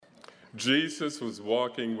Jesus was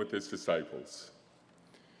walking with his disciples,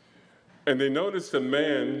 and they noticed a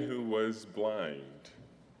man who was blind.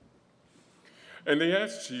 And they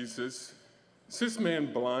asked Jesus, is this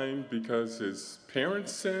man blind because his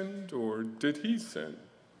parents sinned, or did he sin?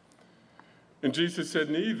 And Jesus said,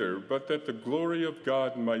 neither, but that the glory of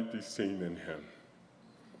God might be seen in him.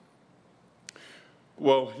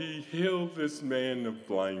 Well, he healed this man of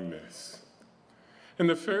blindness. And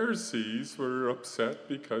the Pharisees were upset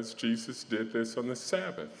because Jesus did this on the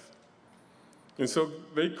Sabbath. And so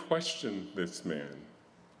they questioned this man.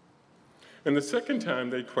 And the second time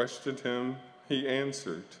they questioned him, he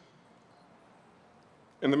answered.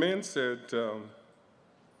 And the man said,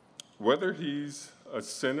 whether he's a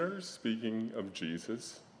sinner, speaking of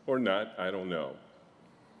Jesus, or not, I don't know.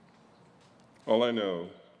 All I know,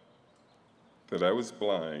 that I was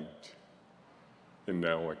blind, and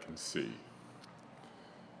now I can see.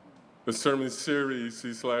 The sermon series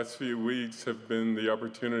these last few weeks have been the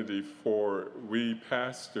opportunity for we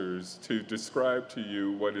pastors to describe to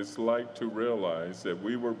you what it's like to realize that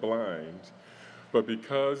we were blind, but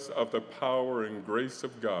because of the power and grace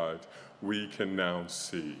of God, we can now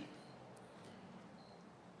see.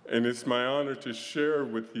 And it's my honor to share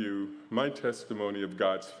with you my testimony of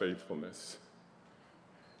God's faithfulness.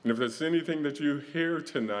 And if there's anything that you hear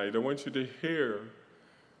tonight, I want you to hear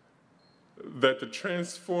that the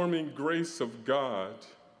transforming grace of God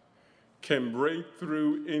can break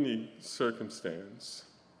through any circumstance,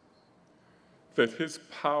 that his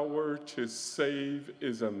power to save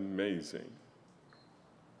is amazing.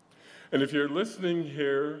 And if you're listening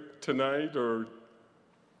here tonight or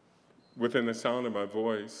within the sound of my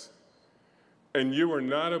voice, and you are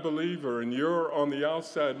not a believer, and you're on the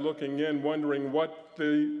outside looking in, wondering what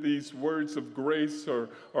these words of grace are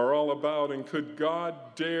all about, and could God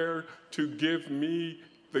dare to give me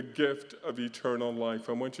the gift of eternal life,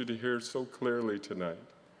 I want you to hear so clearly tonight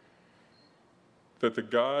that the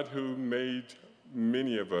God who made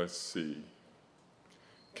many of us see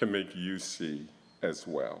can make you see as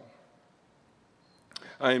well.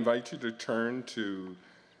 I invite you to turn to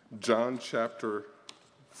John chapter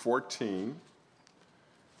 14.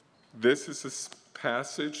 This is a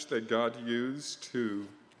passage that God used to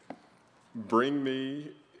bring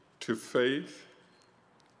me to faith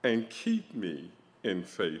and keep me in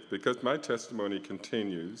faith, because my testimony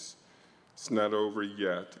continues. It's not over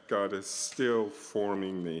yet. God is still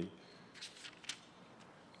forming me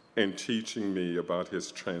and teaching me about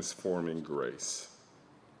his transforming grace.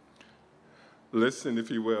 Listen, if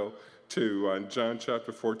you will, to John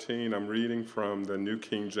chapter 14. I'm reading from the New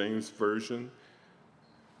King James Version.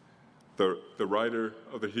 The writer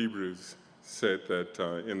of the Hebrews said that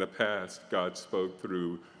in the past, God spoke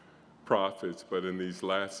through prophets, but in these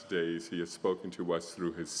last days, he has spoken to us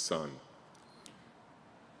through his Son.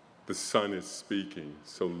 The Son is speaking,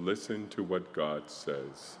 so listen to what God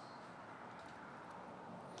says.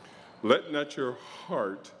 Let not your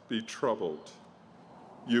heart be troubled.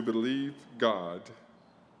 You believe God,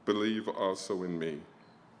 believe also in me.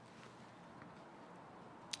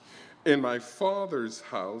 In my Father's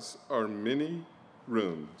house are many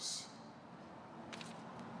rooms.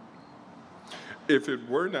 If it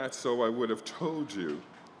were not so, I would have told you.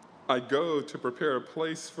 I go to prepare a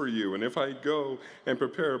place for you, and if I go and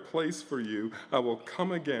prepare a place for you, I will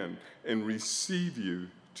come again and receive you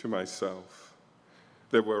to myself,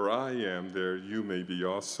 that where I am, there you may be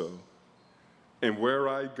also. And where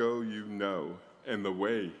I go, you know, and the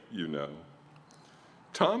way you know.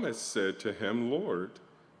 Thomas said to him, Lord,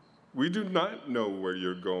 we do not know where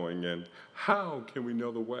you're going, and how can we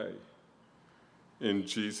know the way? And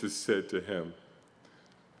Jesus said to him,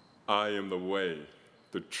 I am the way,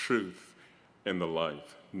 the truth, and the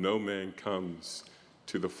life. No man comes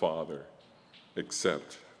to the Father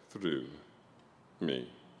except through me.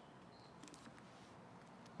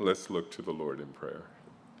 Let's look to the Lord in prayer.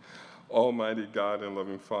 Almighty God and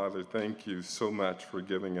loving Father, thank you so much for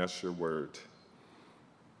giving us your word.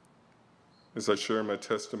 As I share my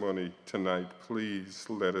testimony tonight, please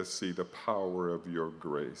let us see the power of your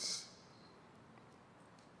grace.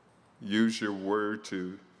 Use your word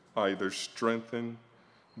to either strengthen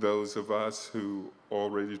those of us who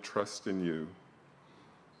already trust in you,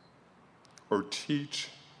 or teach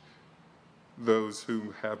those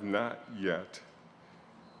who have not yet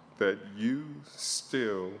that you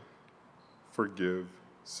still forgive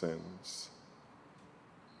sins.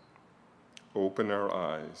 Open our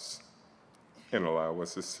eyes and allow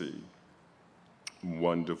us to see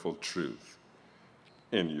wonderful truth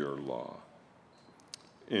in your law.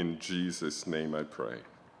 In Jesus' name I pray.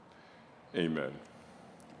 Amen.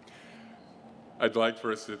 I'd like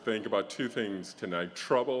for us to think about two things tonight: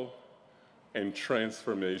 trouble and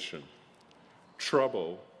transformation.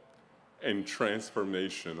 Trouble and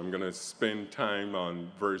transformation. I'm going to spend time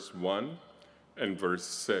on verse 1 and verse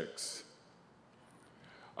 6.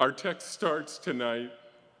 Our text starts tonight,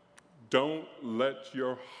 don't let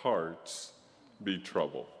your hearts be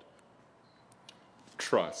troubled.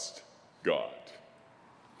 Trust God.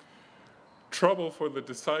 Trouble for the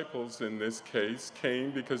disciples in this case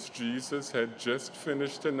came because Jesus had just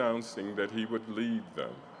finished announcing that he would leave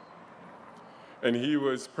them. And he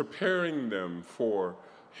was preparing them for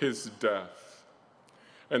his death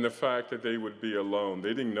and the fact that they would be alone.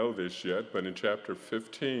 They didn't know this yet, but in chapter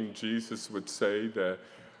 15, Jesus would say that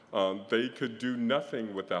they could do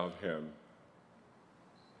nothing without him.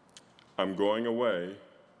 I'm going away,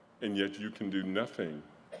 and yet you can do nothing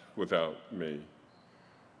without me.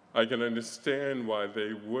 I can understand why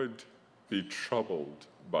they would be troubled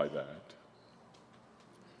by that.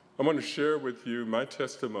 I want to share with you my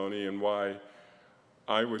testimony and why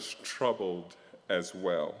I was troubled as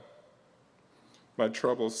well. My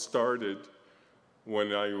trouble started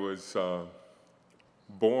when I was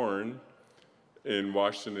born in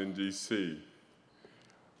Washington, D.C.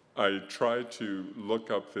 I tried to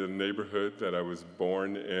look up the neighborhood that I was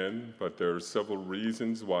born in, but there are several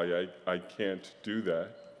reasons why I can't do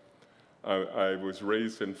that. I was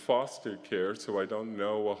raised in foster care, so I don't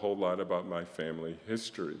know a whole lot about my family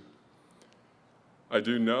history. I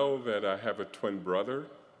do know that I have a twin brother,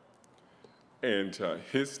 and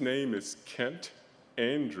his name is Kent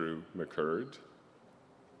Andrew McCurd,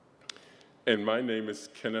 and my name is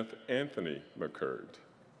Kenneth Anthony McCurd.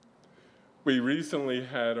 We recently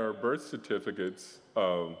had our birth certificates,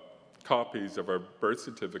 copies of our birth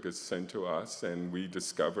certificates sent to us, and we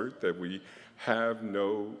discovered that we have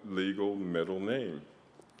no legal middle name.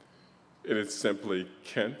 It is simply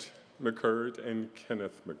Kent McCurd and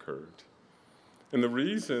Kenneth McCurd. And the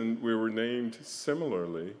reason we were named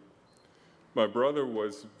similarly, my brother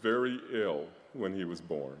was very ill when he was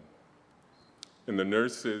born, and the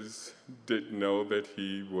nurses didn't know that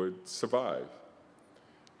he would survive.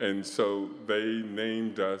 And so they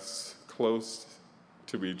named us close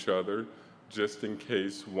to each other just in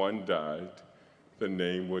case one died, the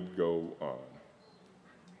name would go on.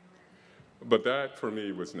 But that for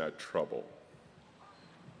me was not trouble.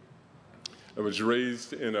 I was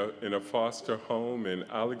raised in a foster home in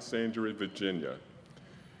Alexandria, Virginia,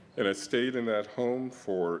 and I stayed in that home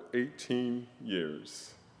for 18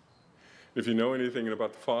 years. If you know anything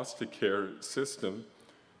about the foster care system,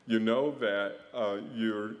 you know that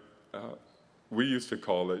we used to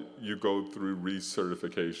call it, you go through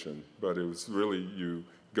recertification, but it was really you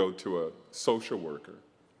go to a social worker,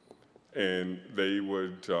 and they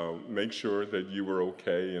would make sure that you were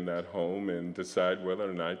okay in that home and decide whether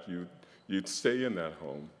or not you'd stay in that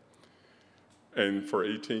home. And for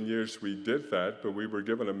 18 years we did that, but we were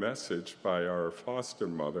given a message by our foster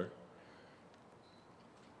mother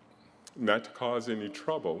not to cause any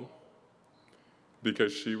trouble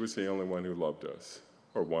because she was the only one who loved us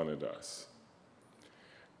or wanted us.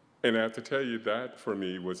 And I have to tell you, that for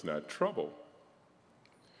me was not trouble.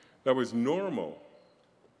 That was normal.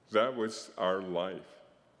 That was our life.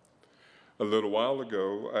 A little while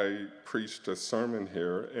ago, I preached a sermon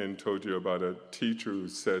here and told you about a teacher who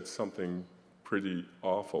said something pretty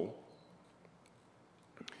awful.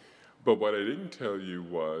 But what I didn't tell you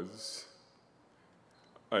was,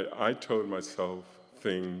 I told myself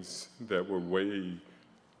things that were way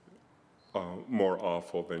more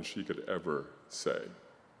awful than she could ever say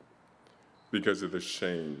because of the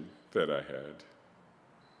shame that I had.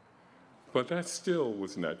 But that still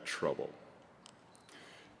was not trouble.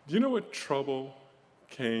 Do you know what trouble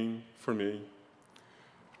came for me?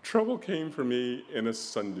 Trouble came for me in a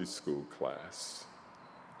Sunday school class.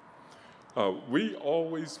 We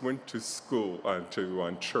always went to school,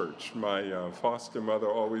 to church. My foster mother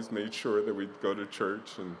always made sure that we'd go to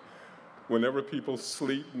church, and whenever people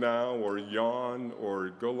sleep now or yawn or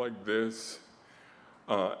go like this,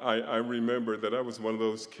 I remember that I was one of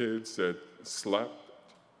those kids that slept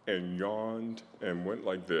and yawned and went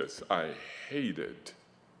like this. I hated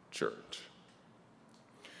church.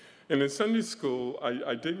 And in Sunday school,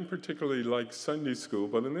 I didn't particularly like Sunday school,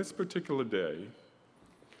 but in this particular day,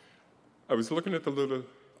 I was looking at the little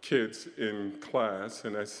kids in class,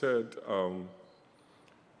 and I said,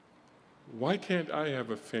 why can't I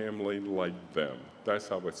have a family like them? That's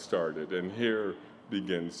how it started, and here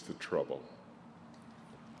begins the trouble.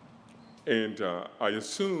 And I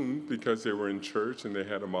assumed because they were in church and they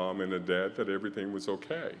had a mom and a dad that everything was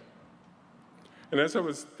okay. And as I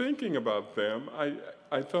was thinking about them,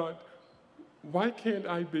 I thought, why can't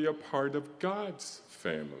I be a part of God's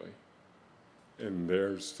family? And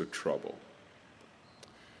there's the trouble.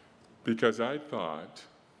 because I thought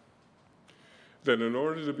that in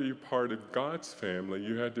order to be part of God's family,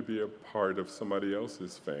 you had to be a part of somebody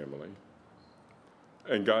else's family.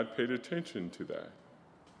 And God paid attention to that.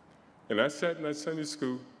 And I sat in that Sunday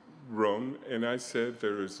school room and I said,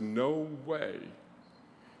 there is no way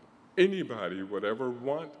anybody would ever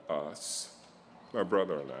want us, my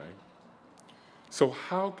brother and I. So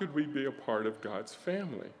how could we be a part of God's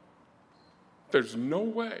family? There's no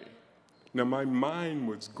way. Now my mind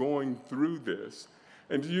was going through this.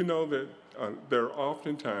 And do you know that there are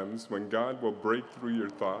often times when God will break through your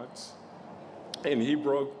thoughts? And he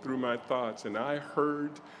broke through my thoughts, and I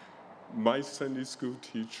heard my Sunday school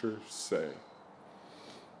teacher say,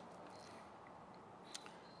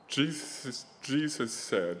 Jesus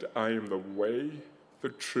said, I am the way, the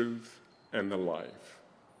truth, and the life.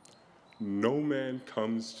 No man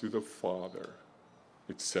comes to the Father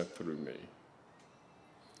except through me.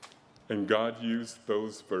 And God used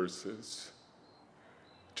those verses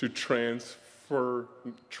to transform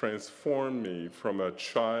me from a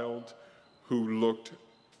child who looked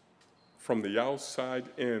from the outside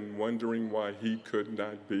in, wondering why he could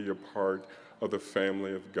not be a part of the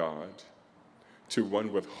family of God, to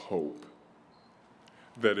one with hope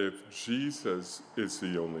that if Jesus is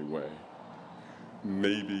the only way,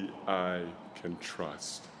 maybe I can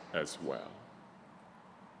trust as well.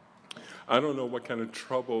 I don't know what kind of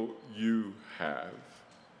trouble you have.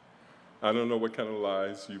 I don't know what kind of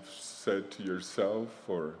lies you've said to yourself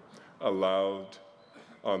or allowed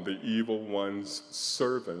the evil one's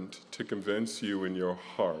servant to convince you in your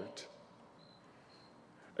heart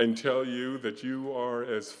and tell you that you are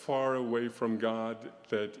as far away from God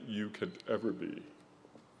that you could ever be.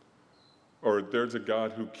 Or there's a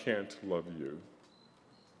God who can't love you.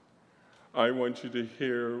 I want you to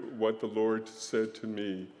hear what the Lord said to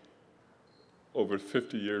me over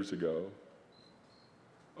 50 years ago.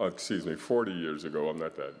 40 years ago, I'm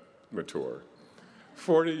not that mature.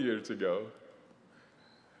 40 years ago,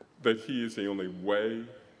 that he is the only way,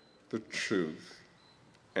 the truth,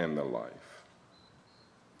 and the life.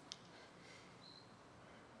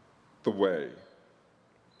 The way.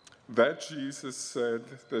 That Jesus said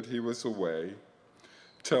that he was the way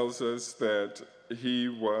tells us that he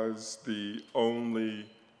was the only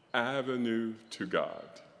avenue to God,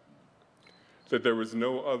 that there was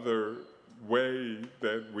no other way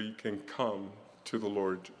that we can come to the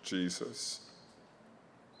Lord Jesus.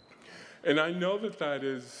 And I know that that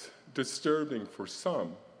is disturbing for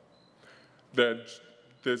some, that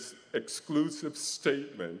this exclusive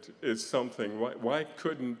statement is something, why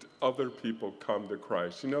couldn't other people come to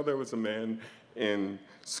Christ? You know, there was a man in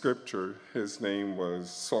Scripture, his name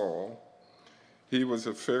was Saul. He was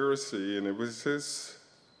a Pharisee, and it was his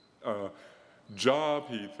job,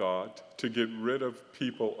 he thought, to get rid of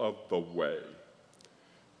people of the way.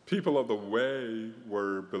 People of the way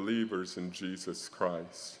were believers in Jesus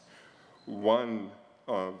Christ. One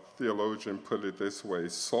theologian put it this way: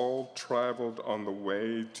 Saul traveled on the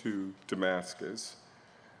way to Damascus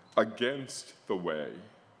against the way,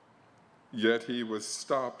 yet he was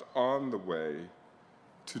stopped on the way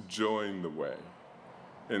to join the way.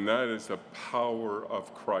 And that is the power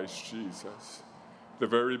of Christ Jesus. The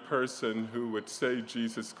very person who would say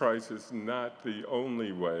Jesus Christ is not the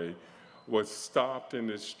only way was stopped in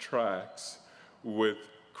his tracks with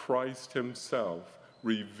Christ himself,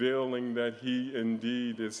 revealing that he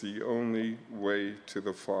indeed is the only way to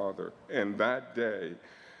the Father. And that day,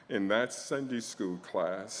 in that Sunday school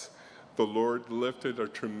class, the Lord lifted a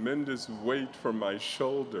tremendous weight from my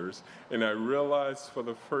shoulders, and I realized for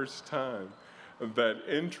the first time that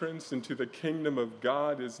entrance into the kingdom of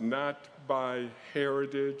God is not by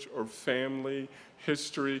heritage or family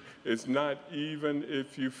history. It's not even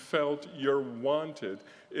if you felt you're wanted.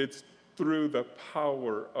 It's through the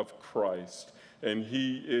power of Christ, and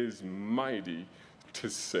he is mighty to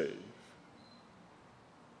save.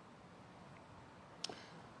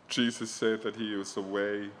 Jesus said that he is the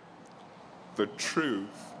way, the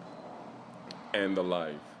truth, and the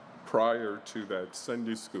life. Prior to that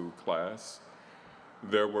Sunday school class,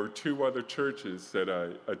 there were two other churches that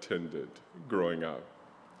I attended growing up.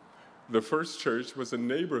 The first church was a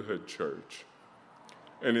neighborhood church.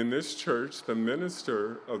 And in this church, the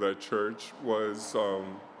minister of that church was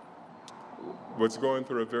going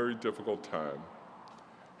through a very difficult time.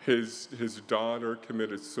 His daughter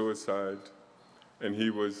committed suicide, and he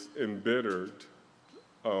was embittered,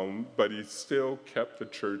 but he still kept the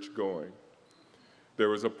church going. There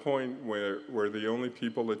was a point where the only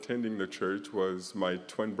people attending the church was my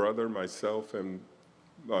twin brother, myself, and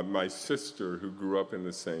my sister, who grew up in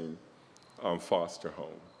the same foster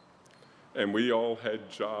home. And we all had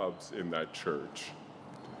jobs in that church.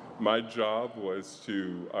 My job was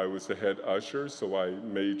I was the head usher, so I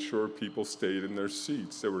made sure people stayed in their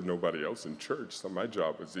seats. There were nobody else in church, so my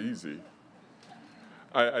job was easy.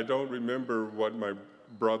 I don't remember what my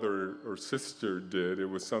brother or sister did. It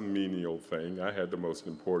was some menial thing. I had the most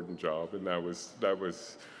important job, and that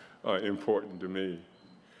was important to me.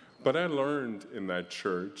 But I learned in that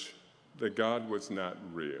church that God was not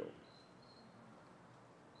real.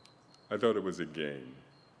 I thought it was a game.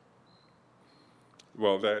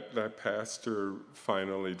 Well, that pastor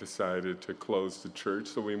finally decided to close the church,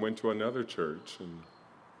 so we went to another church.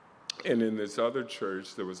 And in this other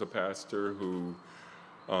church, there was a pastor who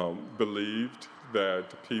believed that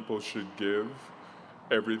people should give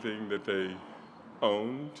everything that they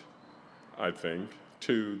owned, I think,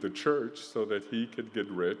 to the church so that he could get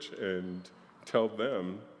rich and tell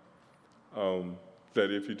them that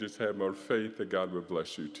if you just had more faith, that God would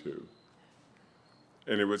bless you too.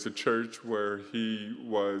 And it was a church where he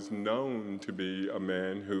was known to be a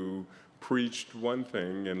man who preached one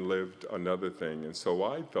thing and lived another thing. And so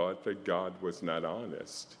I thought that God was not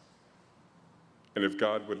honest. And if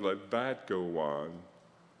God would let that go on,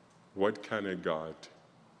 what kind of God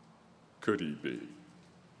could he be?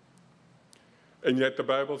 And yet the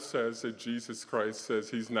Bible says that Jesus Christ says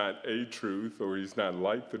he's not a truth or he's not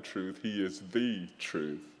like the truth, he is the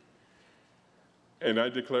truth. And I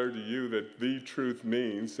declare to you that the truth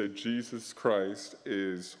means that Jesus Christ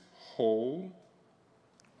is whole,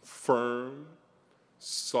 firm,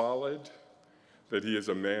 solid, that he is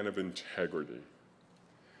a man of integrity.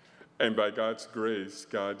 And by God's grace,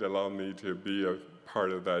 God allowed me to be a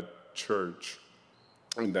part of that church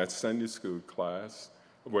in that Sunday school class,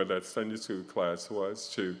 where that Sunday school class was,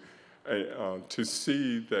 to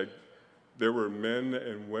see that there were men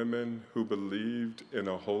and women who believed in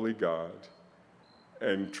a holy God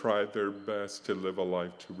and tried their best to live a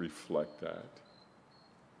life to reflect that.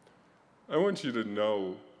 I want you to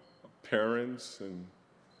know, parents and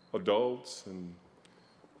adults, and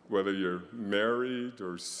whether you're married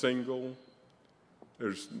or single,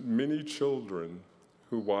 there's many children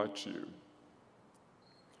who watch you.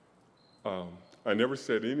 I never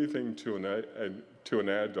said anything to an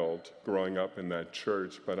adult growing up in that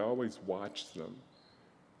church, but I always watched them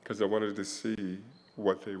because I wanted to see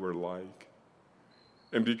what they were like.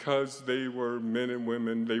 And because they were men and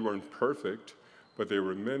women, they weren't perfect, but they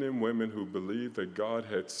were men and women who believed that God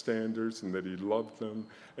had standards and that he loved them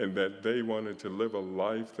and that they wanted to live a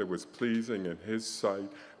life that was pleasing in his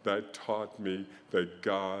sight. That taught me that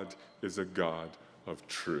God is a God of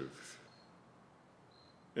truth.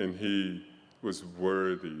 And he was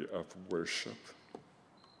worthy of worship.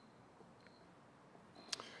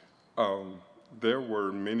 There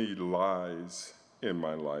were many lies in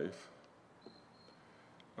my life.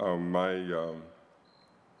 My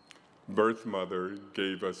birth mother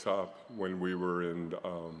gave us up when we were in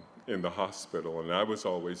the hospital, and I was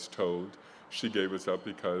always told she gave us up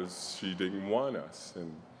because she didn't want us.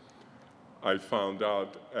 And I found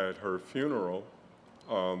out at her funeral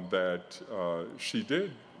that she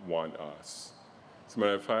did want us. As a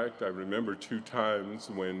matter of fact, I remember 2 times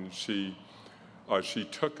when she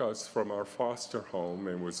took us from our foster home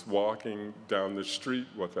and was walking down the street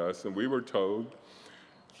with us, and we were told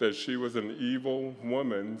that she was an evil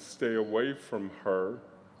woman, stay away from her.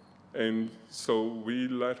 And so we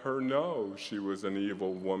let her know she was an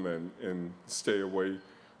evil woman and stay away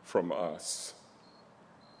from us.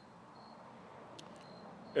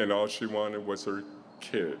 And all she wanted was her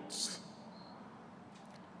kids,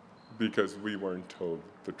 because we weren't told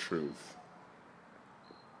the truth.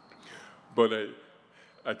 But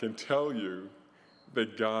I can tell you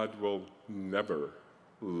that God will never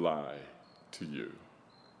lie to you.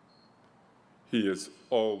 He is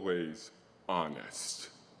always honest.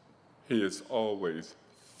 He is always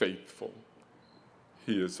faithful.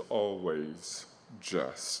 He is always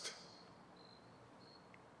just.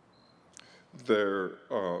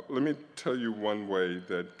 Let me tell you one way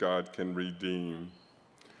that God can redeem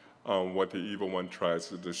what the evil one tries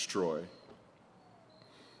to destroy.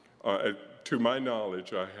 To my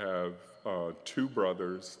knowledge, I have 2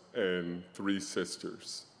 brothers and 3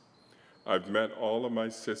 sisters. I've met all of my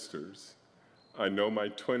sisters. I know my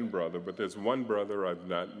twin brother, but there's one brother I've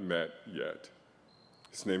not met yet.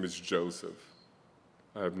 His name is Joseph.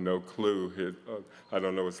 I have no clue. I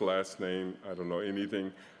don't know his last name. I don't know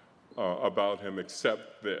anything about him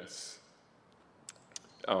except this,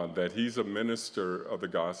 that he's a minister of the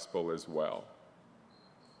gospel as well.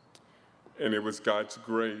 And it was God's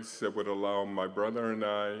grace that would allow my brother and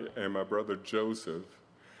I and my brother Joseph,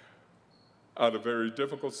 out of very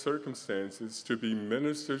difficult circumstances, to be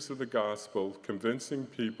ministers of the gospel, convincing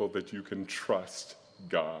people that you can trust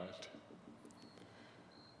God.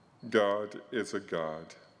 God is a God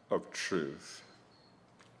of truth.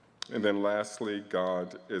 And then lastly,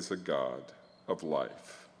 God is a God of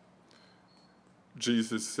life.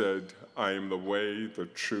 Jesus said, I am the way, the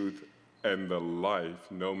truth, and the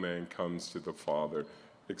life. No man comes to the Father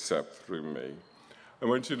except through me. I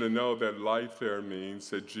want you to know that life there means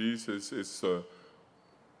that Jesus is the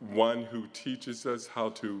one who teaches us how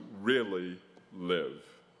to really live.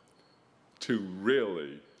 To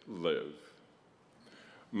really live.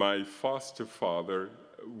 My foster father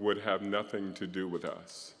would have nothing to do with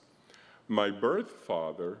us. My birth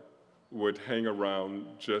father would hang around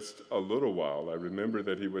just a little while. I remember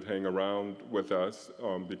that he would hang around with us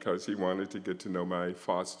because he wanted to get to know my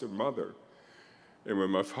foster mother. And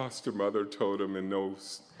when my foster mother told him in no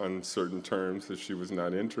uncertain terms that she was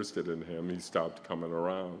not interested in him, he stopped coming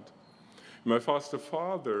around. My foster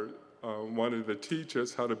father wanted to teach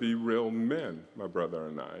us how to be real men, my brother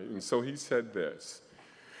and I. And so he said this,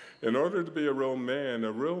 in order to be a real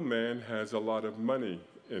man has a lot of money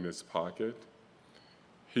in his pocket.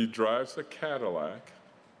 He drives a Cadillac,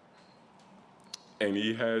 and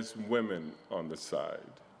he has women on the side.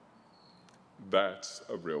 That's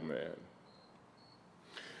a real man.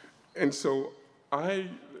 And so I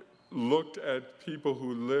looked at people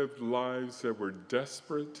who lived lives that were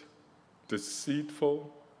desperate, deceitful,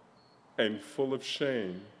 and full of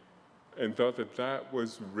shame, and thought that that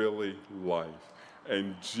was really life.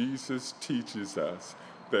 And Jesus teaches us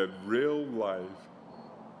that real life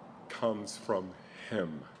comes from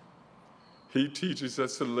him. He teaches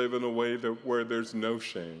us to live in a way where there's no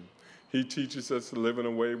shame. He teaches us to live in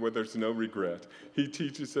a way where there's no regret. He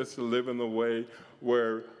teaches us to live in a way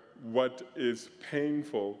where what is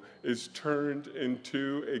painful is turned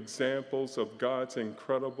into examples of God's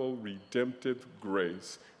incredible redemptive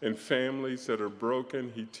grace. In families that are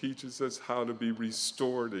broken, he teaches us how to be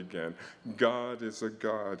restored again. God is a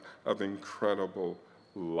God of incredible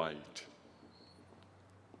light.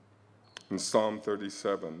 In Psalm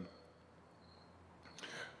 37,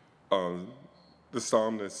 the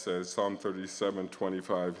psalmist says, Psalm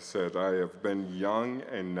 37:25 said, I have been young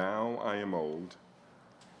and now I am old,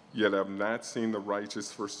 yet I have not seen the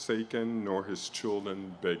righteous forsaken, nor his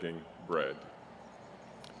children begging bread.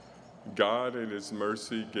 God in his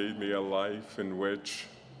mercy gave me a life in which,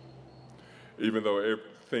 even though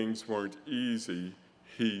things weren't easy,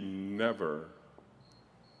 he never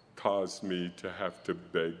caused me to have to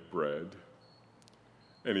beg bread.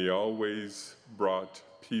 And he always brought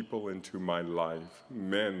people into my life,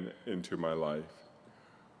 men into my life,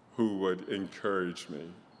 who would encourage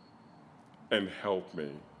me and help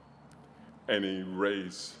me and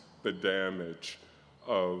erase the damage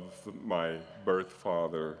of my birth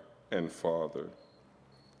father and father.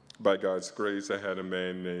 By God's grace, I had a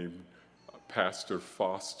man named Pastor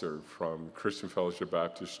Foster from Christian Fellowship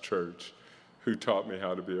Baptist Church who taught me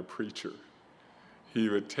how to be a preacher. He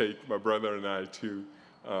would take my brother and I to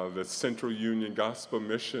the Central Union Gospel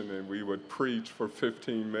Mission, and we would preach for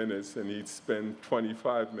 15 minutes, and he'd spend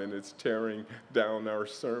 25 minutes tearing down our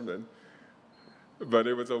sermon. But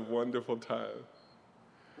it was a wonderful time.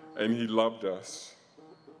 And he loved us,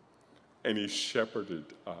 and he shepherded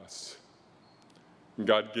us.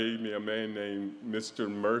 God gave me a man named Mr.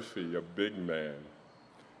 Murphy, a big man.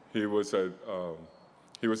 He was a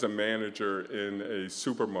manager in a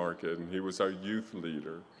supermarket, and he was our youth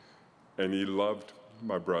leader, and he loved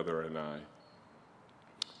my brother and I.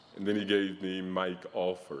 And then he gave me Mike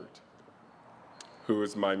Alford, who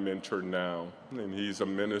is my mentor now, and he's a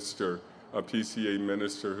minister, a PCA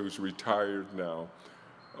minister who's retired now,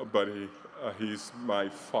 but he's my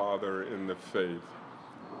father in the faith.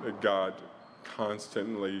 That God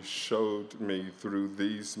constantly showed me through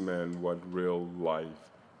these men what real life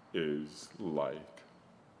is like.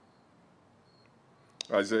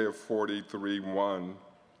 Isaiah 43:1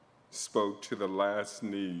 spoke to the last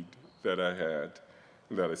need that I had,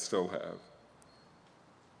 that I still have.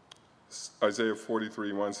 Isaiah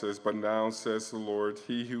 43:1 says, but now says the Lord,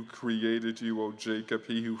 he who created you, O Jacob,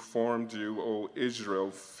 he who formed you, O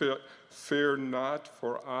Israel, fear not,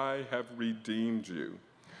 for I have redeemed you.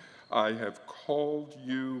 I have called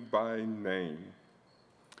you by name.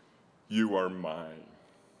 You are mine.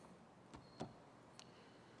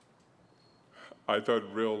 I thought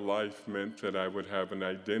real life meant that I would have an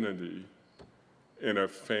identity in a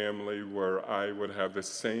family where I would have the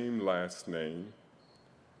same last name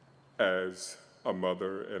as a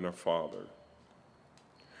mother and a father.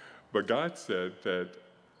 But God said that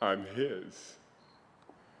I'm his,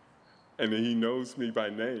 and he knows me by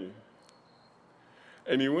name.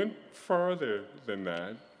 And he went farther than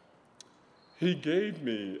that. He gave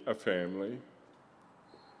me a family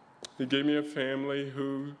He gave me a family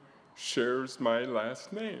who shares my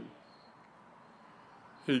last name.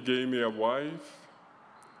 He gave me a wife.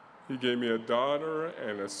 He gave me a daughter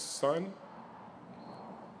and a son.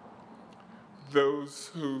 Those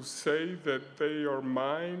who say that they are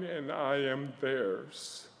mine and I am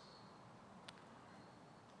theirs,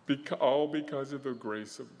 all because of the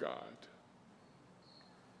grace of God.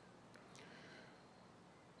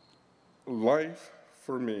 Life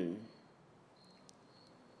for me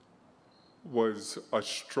was a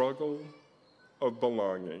struggle of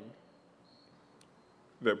belonging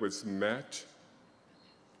that was met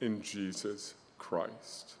in Jesus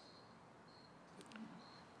Christ.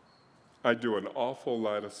 I do an awful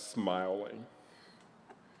lot of smiling.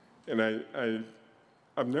 And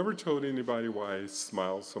I've never told anybody why I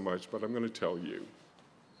smile so much, but I'm going to tell you.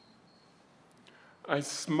 I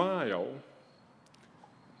smile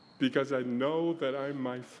because I know that I'm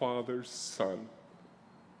my Father's son.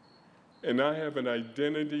 And I have an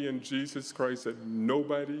identity in Jesus Christ that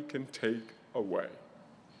nobody can take away.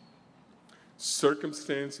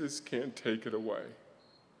 Circumstances can't take it away.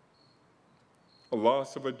 A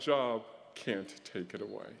loss of a job can't take it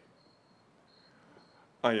away.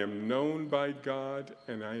 I am known by God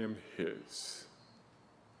and I am His.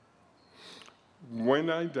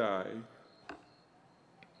 When I die,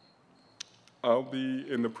 I'll be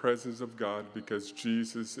in the presence of God because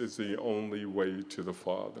Jesus is the only way to the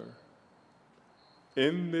Father.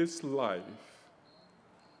 In this life,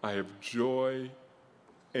 I have joy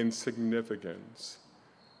and significance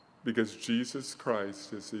because Jesus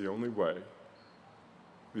Christ is the only way,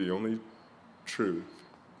 the only truth,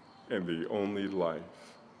 and the only life.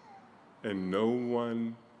 And no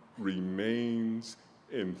one remains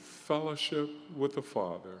in fellowship with the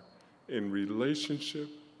Father, in relationship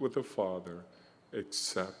with the Father,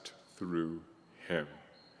 except through Him.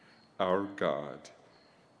 Our God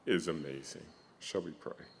is amazing. Shall we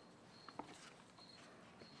pray?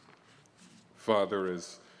 Father,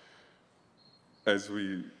 as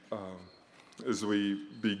we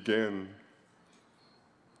begin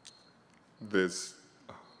this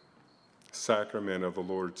sacrament of the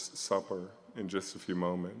Lord's Supper in just a few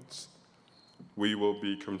moments, we will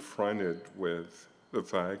be confronted with the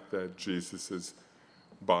fact that Jesus'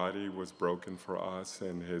 body was broken for us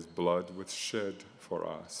and His blood was shed for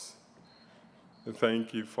us. And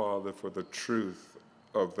thank you, Father, for the truth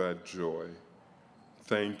of that joy.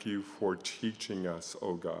 Thank you for teaching us,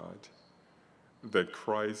 O God, that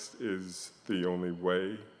Christ is the only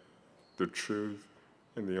way, the truth,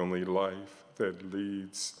 and the only life that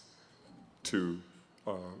leads to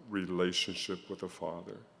a relationship with the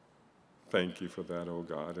Father. Thank you for that, O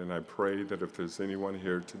God. And I pray that if there's anyone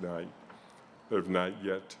here tonight that have not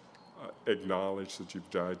yet acknowledged that you've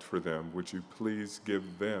died for them, would you please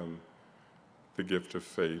give them the gift of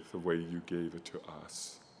faith the way you gave it to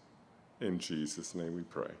us. In Jesus' name we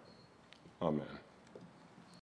pray. Amen.